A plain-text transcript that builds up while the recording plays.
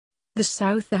The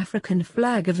South African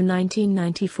flag of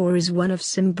 1994 is one of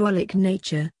symbolic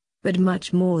nature, but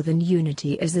much more than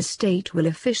unity, as the state will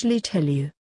officially tell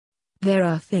you. There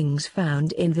are things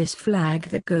found in this flag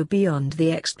that go beyond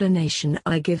the explanation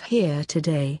I give here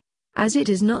today, as it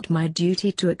is not my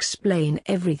duty to explain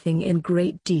everything in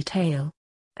great detail.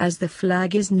 As the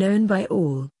flag is known by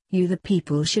all, you the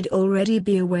people should already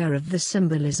be aware of the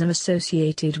symbolism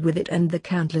associated with it and the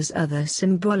countless other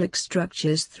symbolic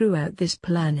structures throughout this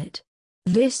planet.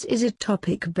 This is a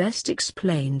topic best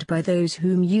explained by those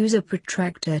whom use a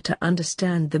protractor to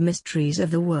understand the mysteries of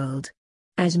the world.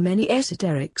 As many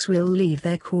esoterics will leave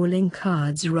their calling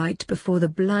cards right before the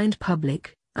blind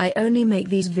public, I only make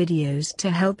these videos to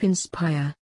help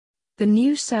inspire. The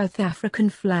new South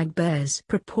African flag bears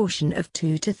proportion of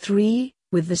 2:3,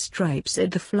 with the stripes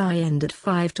at the fly end at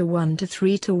 5:1 to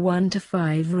 3:1 to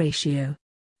 5 ratio.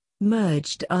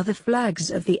 Merged are the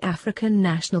flags of the African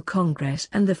National Congress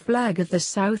and the flag of the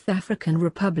South African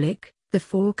Republic, the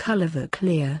four-color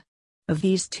verkleer. Of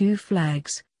these two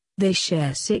flags, they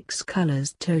share 6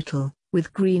 colors total,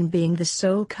 with green being the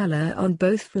sole color on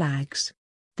both flags.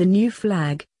 The new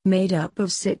flag, made up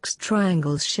of 6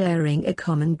 triangles sharing a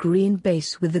common green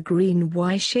base with the green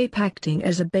Y shape acting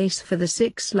as a base for the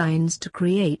 6 lines to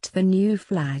create the new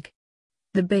flag.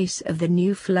 The base of the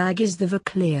new flag is the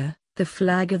verkleer, the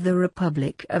flag of the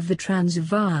Republic of the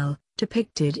Transvaal.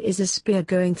 Depicted is a spear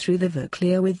going through the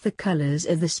verkleer, with the colors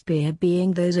of the spear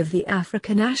being those of the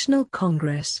African National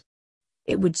Congress.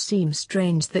 It would seem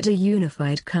strange that a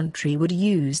unified country would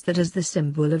use that as the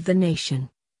symbol of the nation.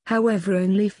 However,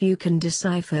 only few can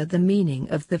decipher the meaning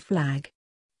of the flag.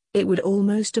 It would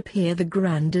almost appear the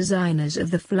grand designers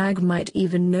of the flag might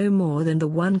even know more than the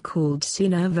one called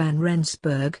Sina van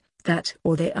Rensburg, that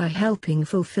or they are helping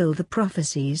fulfill the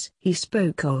prophecies he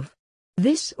spoke of.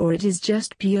 This or it is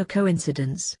just pure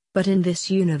coincidence, but in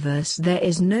this universe there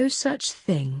is no such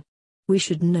thing. We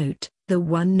should note, the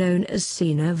one known as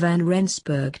Sina van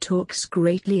Rensburg talks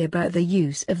greatly about the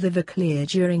use of the verkleer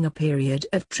during a period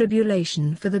of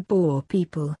tribulation for the Boer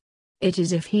people. It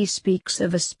is if he speaks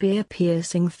of a spear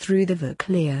piercing through the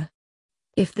verkleer.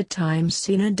 If the times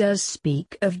Sina does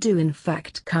speak of do in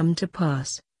fact come to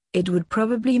pass, it would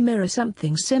probably mirror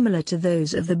something similar to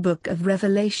those of the Book of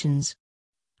Revelations.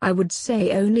 I would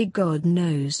say only God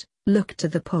knows. Look to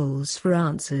the polls for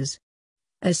answers.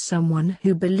 As someone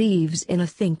who believes in a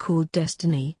thing called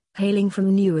destiny, hailing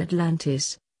from New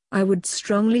Atlantis, I would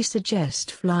strongly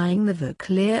suggest flying the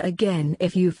verkleer again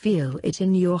if you feel it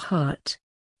in your heart.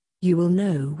 You will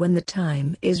know when the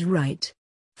time is right.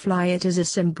 Fly it as a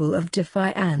symbol of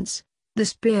defiance. The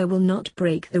spear will not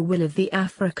break the will of the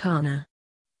Afrikaner.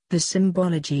 The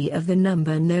symbology of the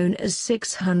number known as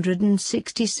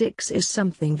 666 is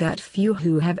something that few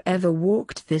who have ever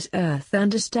walked this earth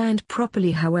understand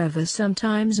properly. However,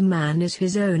 sometimes man is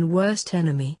his own worst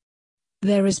enemy.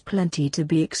 There is plenty to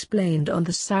be explained on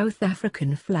the South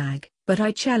African flag, but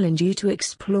I challenge you to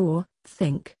explore,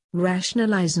 think,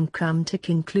 rationalize and come to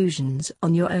conclusions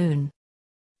on your own.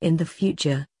 In the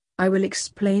future, I will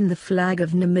explain the flag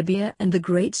of Namibia and the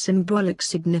great symbolic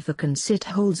significance it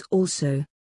holds also.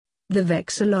 The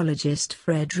vexillologist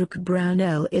Frederick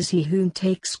Brownell is he whom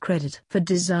takes credit for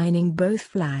designing both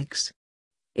flags.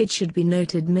 It should be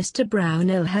noted Mr.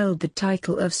 Brownell held the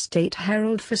title of State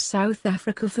Herald for South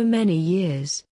Africa for many years,